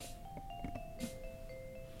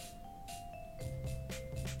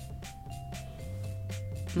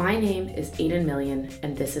My name is Aiden Million,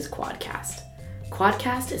 and this is Quadcast.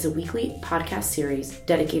 Quadcast is a weekly podcast series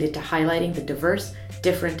dedicated to highlighting the diverse,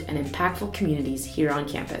 different, and impactful communities here on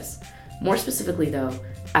campus. More specifically, though,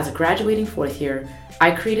 as a graduating fourth year,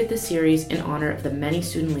 I created this series in honor of the many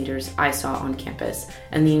student leaders I saw on campus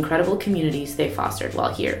and the incredible communities they fostered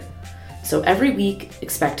while here. So every week,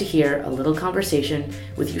 expect to hear a little conversation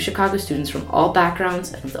with UChicago students from all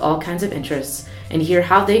backgrounds and with all kinds of interests, and hear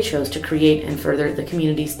how they chose to create and further the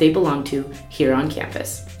communities they belong to here on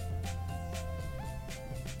campus.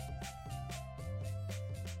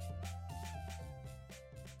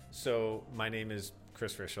 So my name is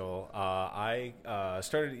Chris Frischel. I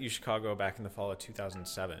started at UChicago back in the fall of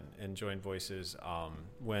 2007 and joined Voices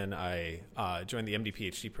when I joined the MD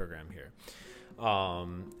PhD program here.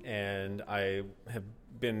 And I have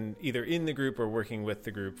been either in the group or working with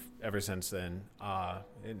the group ever since then.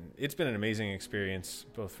 And it's been an amazing experience,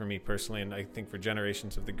 both for me personally and I think for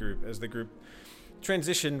generations of the group, as the group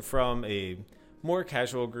transitioned from a more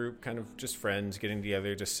casual group, kind of just friends getting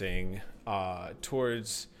together to sing,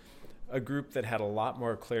 towards a group that had a lot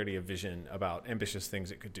more clarity of vision about ambitious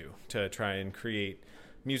things it could do to try and create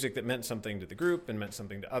music that meant something to the group and meant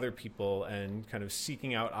something to other people, and kind of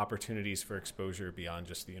seeking out opportunities for exposure beyond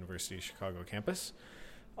just the University of Chicago campus.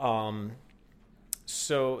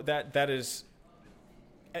 So that is,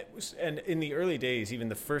 and in the early days, even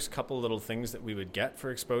the first couple little things that we would get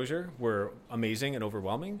for exposure were amazing and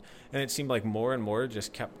overwhelming. And it seemed like more and more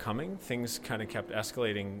just kept coming. Things kind of kept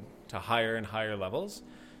escalating to higher and higher levels.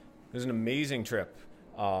 It was an amazing trip,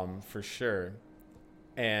 for sure.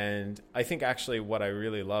 And I think actually what I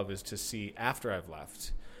really love is to see after I've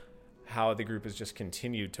left how the group has just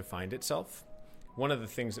continued to find itself. One of the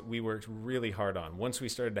things that we worked really hard on once we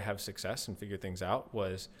started to have success and figure things out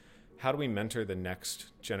was, how do we mentor the next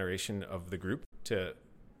generation of the group to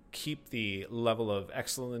keep the level of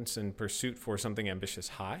excellence and pursuit for something ambitious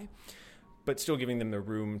high, but still giving them the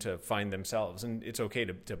room to find themselves. And it's okay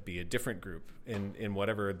to be a different group in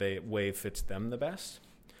whatever way fits them the best.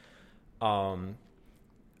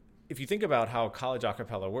 If you think about how college a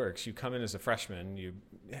cappella works, you come in as a freshman, you're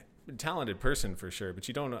a talented person for sure, but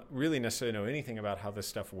you don't really necessarily know anything about how this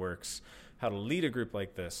stuff works, how to lead a group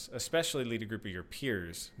like this, especially lead a group of your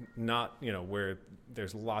peers, not, where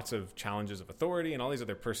there's lots of challenges of authority and all these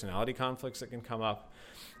other personality conflicts that can come up,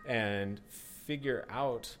 and figure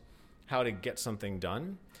out how to get something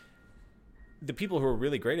done. The people who are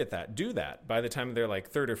really great at that do that by the time they're like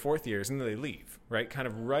third or fourth years, and then they leave, right? Kind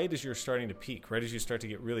of right as you're starting to peak, right as you start to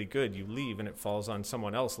get really good, you leave, and it falls on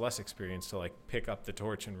someone else less experienced to like pick up the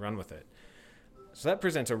torch and run with it. So that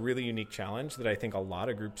presents a really unique challenge that I think a lot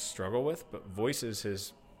of groups struggle with, but Voices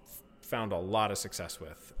has found a lot of success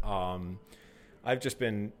with. I've just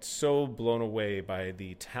been so blown away by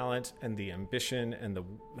the talent and the ambition and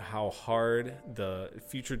how hard the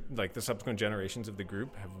future, like the subsequent generations of the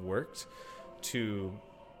group have worked to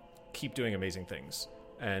keep doing amazing things.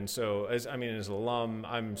 And so as an alum,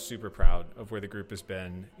 I'm super proud of where the group has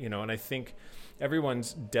been, and I think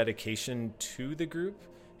everyone's dedication to the group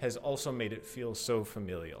has also made it feel so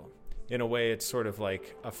familial. In a way, it's sort of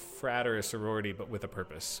like a frat or a sorority, but with a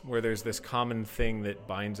purpose, where there's this common thing that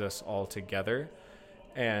binds us all together.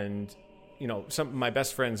 And, my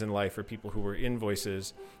best friends in life are people who were in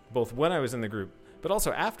Voices, both when I was in the group, but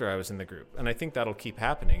also after I was in the group. And I think that'll keep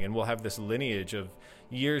happening. And we'll have this lineage of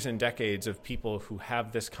years and decades of people who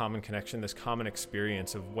have this common connection, this common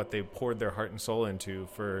experience of what they poured their heart and soul into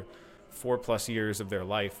for 4+ years of their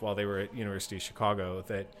life while they were at University of Chicago,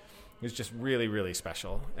 that is just really, really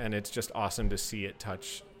special. And it's just awesome to see it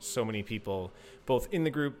touch so many people, both in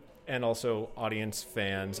the group and also audience,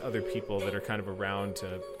 fans, other people that are kind of around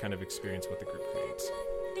to kind of experience what the group creates.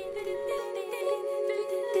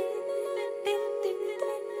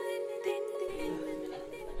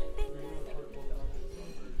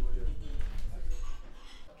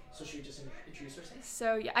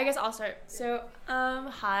 So yeah, I guess I'll start. So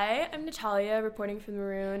hi, I'm Natalia, reporting from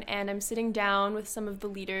Maroon, and I'm sitting down with some of the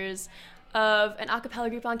leaders of an a cappella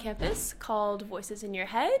group on campus called Voices in Your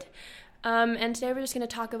Head. And today we're just going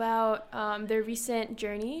to talk about their recent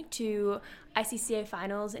journey to ICCA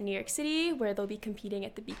finals in New York City, where they'll be competing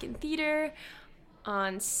at the Beacon Theater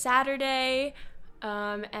on Saturday.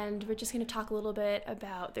 And we're just going to talk a little bit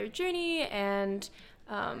about their journey and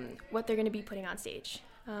what they're going to be putting on stage.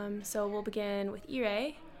 So we'll begin with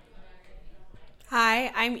Ire.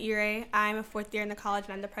 Hi, I'm Ire. I'm a fourth year in the college,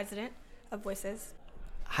 and I'm the president of Voices.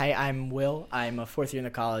 Hi, I'm Will. I'm a fourth year in the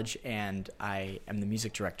college, and I am the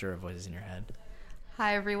music director of Voices in Your Head.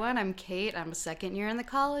 Hi, everyone. I'm Kate. I'm a second year in the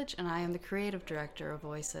college, and I am the creative director of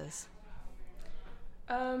Voices.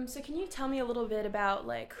 So can you tell me a little bit about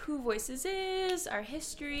like who Voices is, our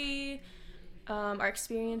history, our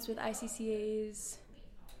experience with ICCAs?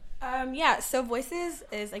 So Voices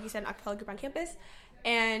is, like you said, an a cappella group on campus,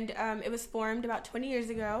 and it was formed about 20 years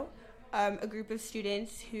ago. A group of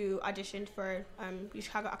students who auditioned for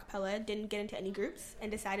Chicago a cappella didn't get into any groups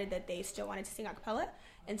and decided that they still wanted to sing a cappella,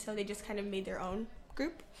 and so they just kind of made their own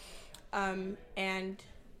group. And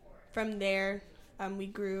from there, we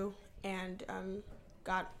grew and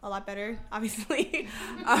got a lot better, obviously.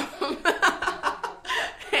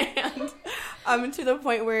 And to the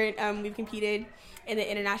point where we've competed in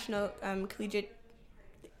the International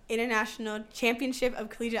Championship of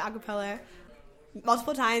Collegiate Acapella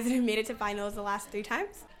multiple times and have made it to finals the last 3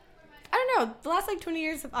 times. I don't know. The last 20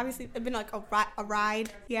 years have obviously been like a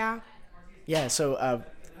ride. Yeah. Yeah. So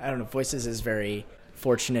I don't know. Voices is very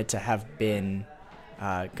fortunate to have been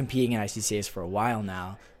competing in ICCAs for a while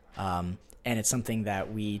now, and it's something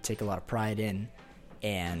that we take a lot of pride in,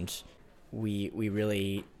 and we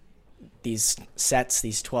really these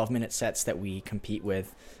 12-minute sets that we compete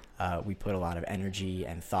with, we put a lot of energy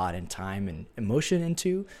and thought and time and emotion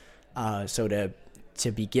into. So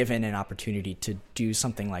to be given an opportunity to do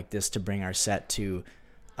something like this, to bring our set to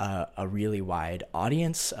a really wide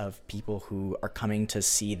audience of people who are coming to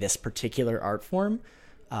see this particular art form,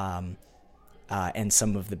 and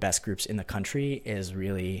some of the best groups in the country, is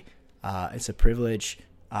really it's a privilege,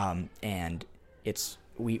 and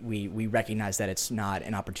we recognize that it's not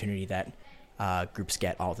an opportunity that groups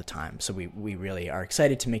get all the time. So we really are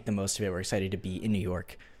excited to make the most of it. We're excited to be in New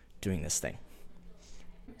York doing this thing.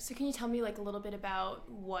 So can you tell me like a little bit about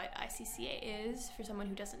what ICCA is for someone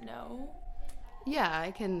who doesn't know? Yeah, I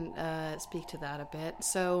can speak to that a bit.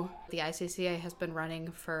 So the ICCA has been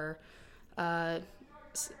running for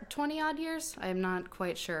 20-odd years. I'm not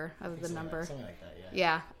quite sure of the number. Something like that,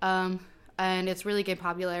 yeah. Yeah, and it's really gained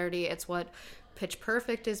popularity. It's what Pitch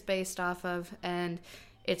Perfect is based off of, and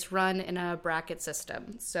it's run in a bracket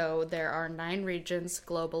system. So there are 9 regions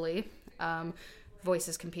globally.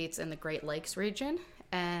 Voices competes in the Great Lakes region,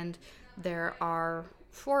 and there are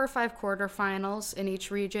 4 or 5 quarterfinals in each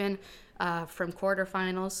region. From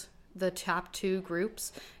quarterfinals, the top 2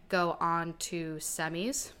 groups go on to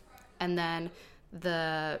semis, and then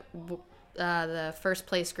the first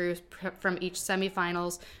place group from each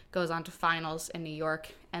semifinals goes on to finals in New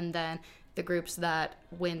York, and then the groups that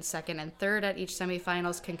win second and third at each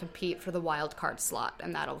semifinals can compete for the wild card slot,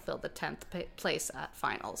 and that'll fill the 10th place at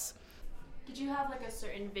finals. Did you have like a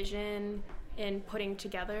certain vision in putting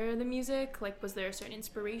together the music? Like, was there a certain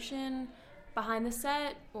inspiration behind the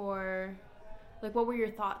set, or like what were your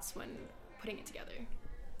thoughts when putting it together?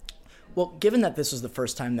 Well, given that this was the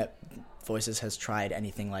first time that Voices has tried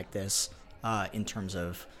anything like this, in terms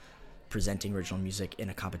of presenting original music in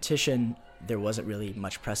a competition, there wasn't really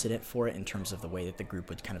much precedent for it in terms of the way that the group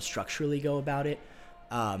would kind of structurally go about it.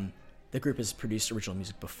 The group has produced original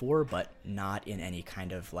music before, but not in any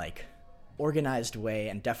kind of like organized way,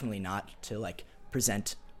 and definitely not to like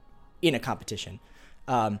present in a competition.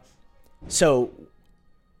 So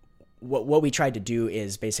what we tried to do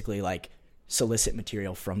is basically like solicit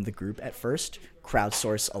material from the group at first,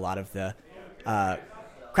 crowdsource a lot of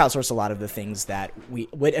the things that we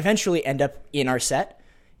would eventually end up in our set,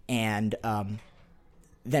 and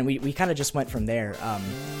then we kind of just went from there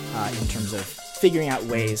in terms of figuring out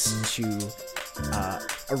ways to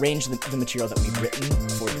arrange the material that we've written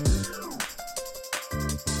for the group.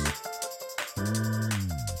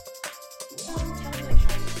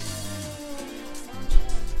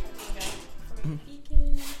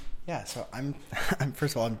 Yeah, so I'm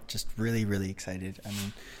first of all, I'm just really, really excited. I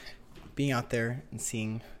mean, being out there and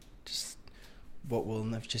seeing just what will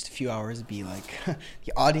in just a few hours be like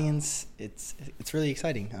the audience, it's really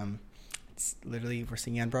exciting. It's literally we're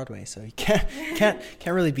singing on Broadway, so you can't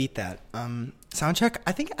really beat that. Sound check,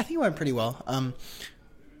 I think it went pretty well.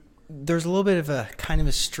 There's a little bit of a kind of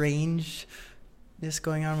a strangeness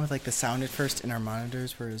going on with like the sound at first in our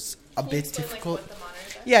monitors, was a bit difficult. Like, what the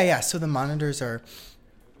monitors are? Yeah. So the monitors are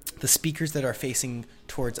the speakers that are facing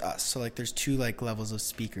towards us. So like there's 2 like levels of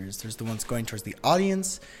speakers. There's the ones going towards the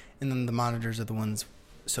audience, and then the monitors are the ones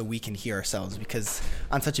so we can hear ourselves, because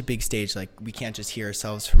on such a big stage, like we can't just hear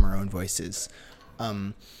ourselves from our own voices.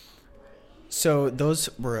 So those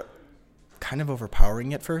were kind of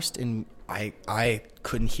overpowering at first, and I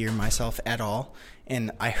couldn't hear myself at all.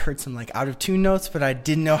 And I heard some like out of tune notes, but I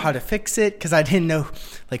didn't know how to fix it because I didn't know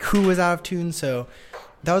like who was out of tune. So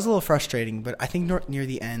that was a little frustrating, but I think near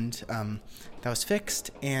the end, that was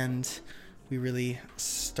fixed, and we really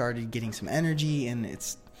started getting some energy, and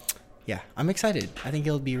I'm excited. I think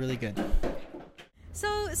it'll be really good. So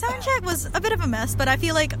soundcheck was a bit of a mess, but I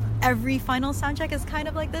feel like every final soundcheck is kind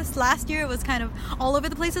of like this. Last year it was kind of all over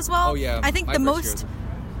the place as well. Oh yeah. I think my the first most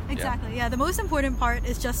year. the most important part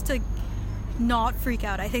is just to not freak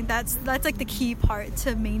out. I think that's like the key part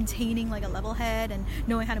to maintaining like a level head and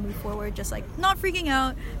knowing how to move forward. Just like not freaking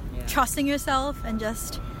out, trusting yourself, and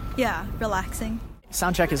just relaxing.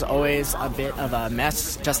 Soundcheck is always a bit of a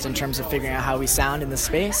mess, just in terms of figuring out how we sound in the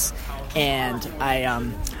space, and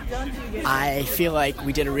I feel like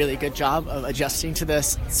we did a really good job of adjusting to the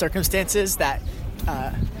circumstances that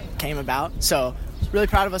came about. So really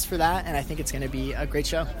proud of us for that, and I think it's going to be a great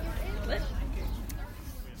show.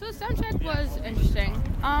 So the soundcheck was interesting,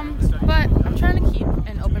 but I'm trying to keep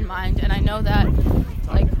an open mind, and I know that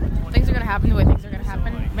like things are going to happen the way things are going to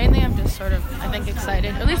happen. Mainly I'm just sort of, I think,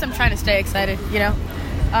 excited. At least I'm trying to stay excited, you know?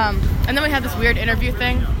 And then we had this weird interview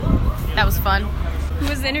thing. That was fun. Who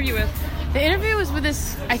was the interview with? The interview was with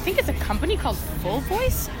this, I think it's a company called Full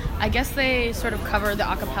Voice. I guess they sort of cover the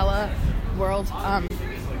a cappella world.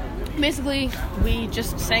 Basically, we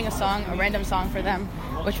just sang a song, a random song for them,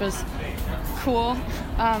 which was cool.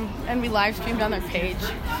 And we live streamed on their page.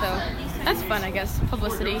 So that's fun, I guess.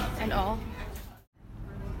 Publicity and all.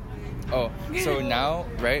 Oh, so now,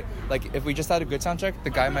 right, like, if we just had a good sound check, the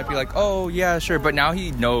guy might be like, oh, yeah, sure, but now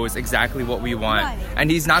he knows exactly what we want,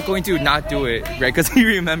 and he's not going to not do it, right, because he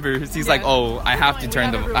remembers, he's like, oh, I have to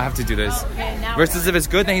do this, versus if it's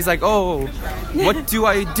good, then he's like, oh, what do?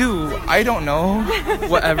 I don't know,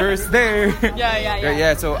 whatever's there.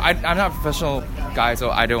 Yeah, so I'm not a professional guy, so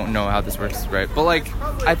I don't know how this works, right, but, like,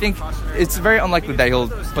 I think it's very unlikely that he'll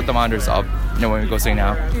put the monitors up, you know, when we go sing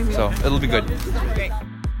now, so it'll be good. Great.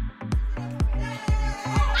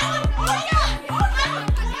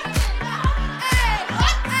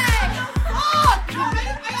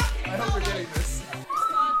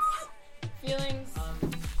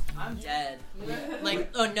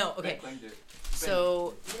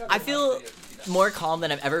 So I feel more calm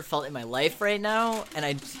than I've ever felt in my life right now, and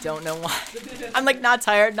I don't know why. I'm like not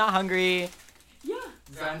tired, not hungry. Yeah.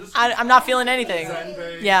 I'm not feeling anything.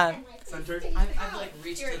 Yeah. I've like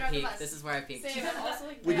reached the peak. This is where I peaked.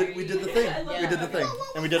 We did the thing. Yeah. We did the thing,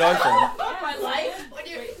 and we did our thing. My life.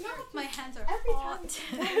 My hands are hot.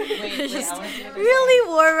 It's just really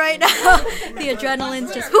warm right now. The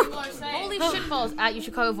adrenaline's just. Holy shitballs at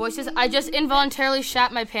UChicago Voices! I just involuntarily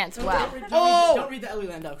shat my pants. Wow. Don't read the Ellie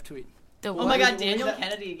Landau tweet. Oh my God! Daniel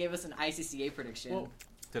Kennedy gave us an ICCA prediction. Whoa.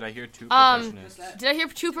 Did I hear two percussionists? Did I hear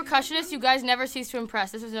two percussionists? You guys never cease to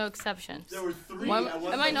impress. This is no exception. There were three.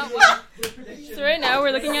 Am I not? So right now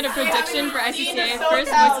we're looking at a prediction for ICCA. First,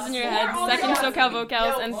 Voices in Your Head. Second, SoCal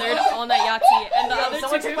Vocals. And third, All Night Yahtzee. And the other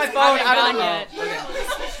two groups haven't gone yet.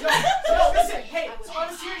 Listen, hey, on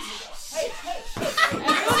a serious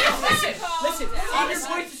Listen, on a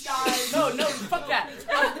serious guys. No, fuck that.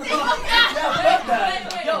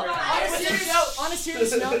 On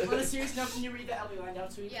a serious note, can you read the Ellie Landau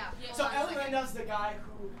tweet? Yeah. So Ellie Landau's the guy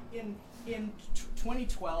who, in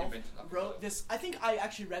 2012, wrote this. I think I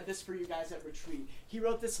actually read this for you guys at retreat. He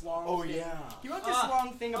wrote this long. Oh thing. yeah. He wrote this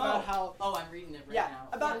long thing about how. Oh, I'm reading it right now.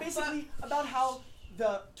 About how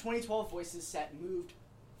the 2012 Voices set moved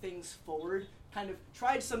things forward. Kind of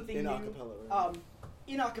tried something in new. Acapella, right?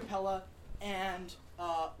 In acapella, and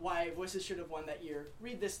why Voices should have won that year.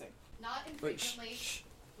 Read this thing. Not infrequently,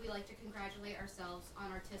 we like to congratulate ourselves on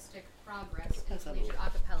artistic progress in collegiate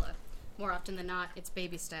acapella. More often than not, it's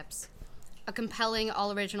baby steps. A compelling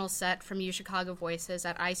all-original set from UChicago Voices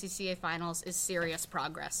at ICCA Finals is serious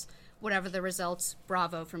progress. Whatever the results,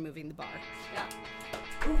 bravo for moving the bar. Yeah.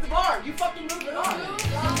 Move the bar! You fucking moved the bar! Move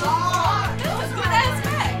the bar! That was good as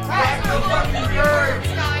heck! Guys, move the bar!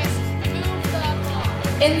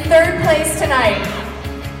 In third place tonight,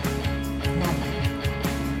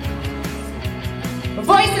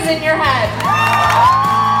 Voices in Your Head.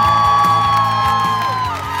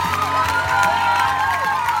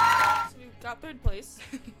 So we got third place,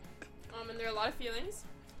 and there are a lot of feelings,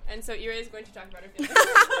 and so Ira is going to talk about her feelings.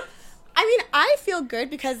 I mean, I feel good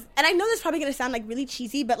because, and I know this is probably going to sound like really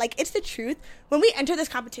cheesy, but like it's the truth. When we entered this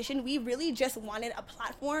competition, we really just wanted a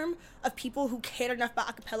platform of people who cared enough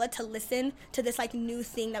about acapella to listen to this like new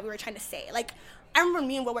thing that we were trying to say. Like, I remember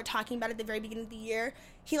me and Will were talking about it at the very beginning of the year.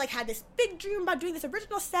 He like had this big dream about doing this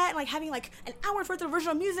original set and like having like an hour's worth of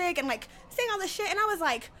original music and like saying all this shit. And I was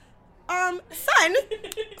like, son,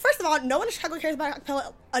 first of all, no one in Chicago cares about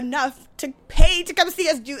acapella enough to pay to come see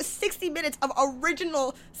us do 60 minutes of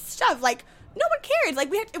original stuff. Like, no one cares. Like,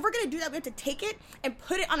 if we're gonna do that, we have to take it and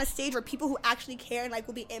put it on a stage where people who actually care and like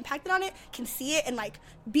will be impacted on it can see it and like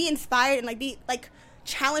be inspired and like be like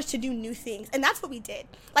challenged to do new things. And that's what we did.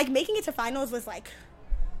 Like, making it to finals was like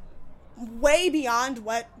way beyond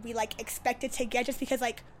what we like expected to get, just because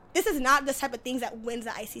like this is not the type of things that wins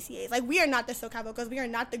the ICCAs. Like, we are not the SoCal Vocals. We are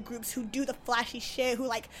not the groups who do the flashy shit, who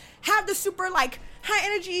like have the super like high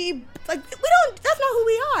energy. Like, that's not who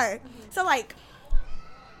we are. So like,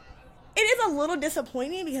 it is a little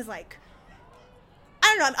disappointing because like,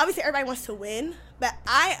 I don't know, obviously everybody wants to win, but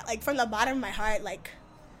I, like, from the bottom of my heart, like,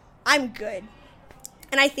 I'm good.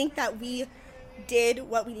 And I think that we did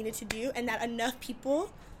what we needed to do, and that enough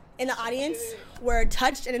people in the audience were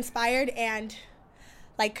touched and inspired, and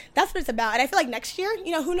like, that's what it's about. And I feel like next year,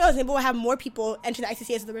 you know, who knows, maybe we'll have more people enter the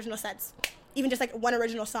ICCAs with original sets, even just like one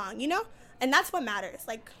original song, you know? And that's what matters.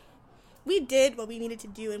 Like, we did what we needed to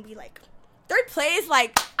do, and we like, third place,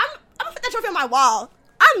 like, I'm gonna put that trophy on my wall.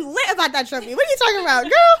 I'm lit about that trophy. What are you talking about,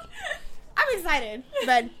 girl? I'm excited,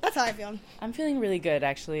 but that's how I feel. I'm feeling really good,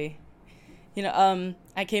 actually. You know,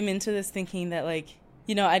 I came into this thinking that, like,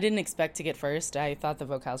 you know, I didn't expect to get first. I thought the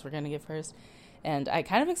vocals were going to get first. And I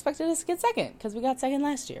kind of expected us to get second, because we got second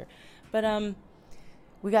last year. But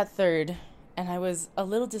we got third, and I was a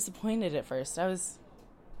little disappointed at first. I was,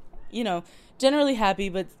 you know, generally happy,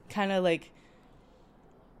 but kind of, like,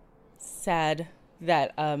 sad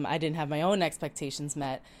that I didn't have my own expectations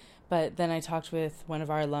met. But then I talked with one of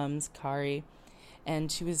our alums, Kari,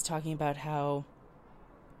 and she was talking about how,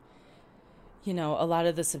 you know, a lot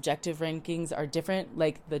of the subjective rankings are different.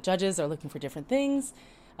 Like, the judges are looking for different things,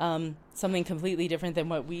 something completely different than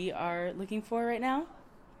what we are looking for right now,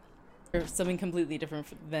 or something completely different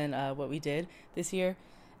than what we did this year.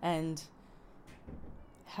 And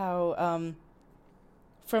how,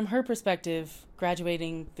 from her perspective,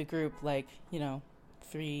 graduating the group, like, you know,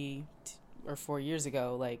 3 or 4 years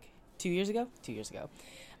ago, like 2 years ago,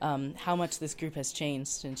 how much this group has changed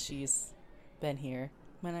since she's been here.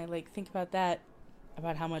 When I like think about that,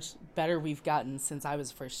 about how much better we've gotten since I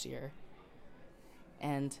was first year,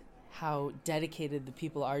 and how dedicated the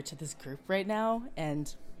people are to this group right now,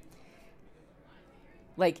 and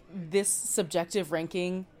like, this subjective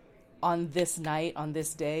ranking on this night, on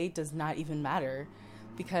this day, does not even matter,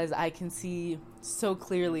 because I can see so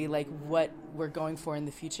clearly like what we're going for in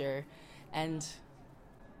the future, and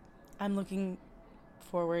I'm looking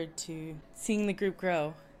forward to seeing the group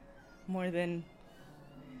grow more than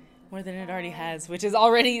it already has, which is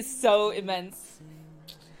already so immense.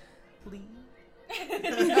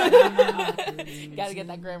 Gotta get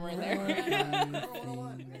that grammar in there.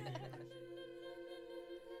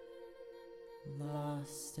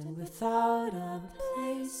 Lost and without a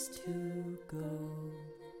place to go.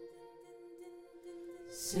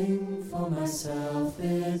 Sing for myself,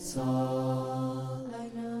 it's all I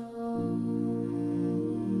know.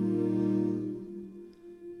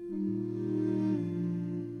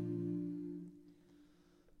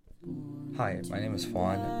 Hi, my name is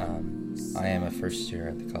Juan. I am a first year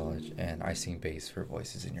at the college, and I sing bass for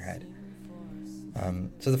Voices in Your Head.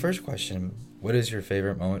 So the first question, what is your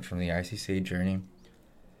favorite moment from the ICCA journey?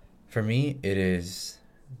 For me, it is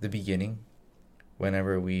the beginning,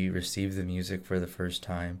 whenever we received the music for the first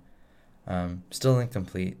time. Still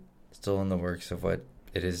incomplete, still in the works of what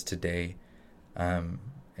it is today, in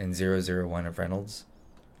 001 of Reynolds.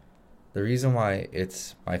 The reason why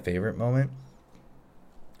it's my favorite moment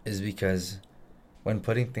is because when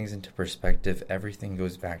putting things into perspective, everything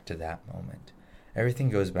goes back to that moment. Everything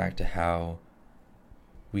goes back to how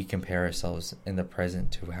we compare ourselves in the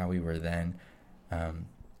present to how we were then.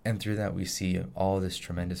 And through that, we see all this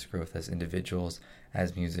tremendous growth as individuals,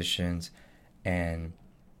 as musicians, and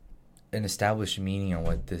an established meaning on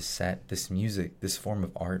what this music, this form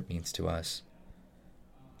of art means to us.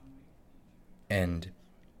 And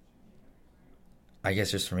I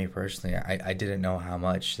guess just for me personally, I didn't know how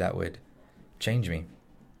much that would change me.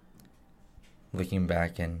 Looking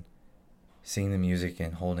back and seeing the music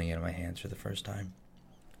and holding it in my hands for the first time.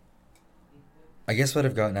 I guess what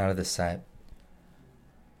I've gotten out of this set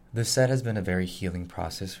has been a very healing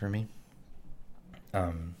process for me.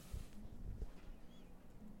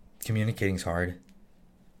 Communicating's hard.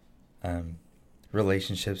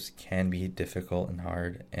 Relationships can be difficult and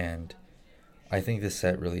hard, and I think this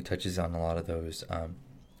set really touches on a lot of those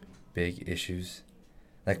big issues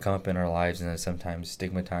that come up in our lives and are sometimes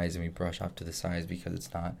stigmatized, and we brush off to the sides because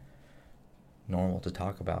it's not normal to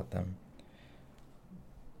talk about them.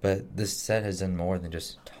 But this set has done more than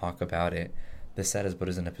just talk about it. This set has put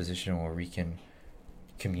us in a position where we can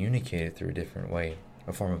communicate it through a different way,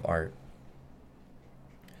 a form of art.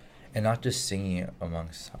 And not just singing it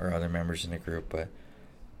amongst our other members in the group, but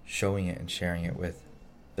showing it and sharing it with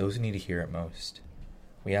those who need to hear it most.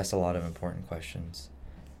 We ask a lot of important questions.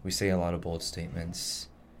 We say a lot of bold statements.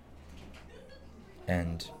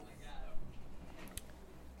 And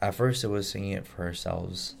At first, it was singing it for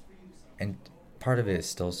ourselves, and part of it is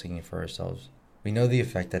still singing it for ourselves. We know the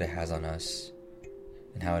effect that it has on us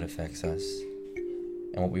and how it affects us.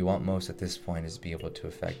 And what we want most at this point is to be able to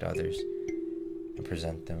affect others and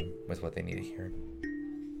present them with what they need to hear.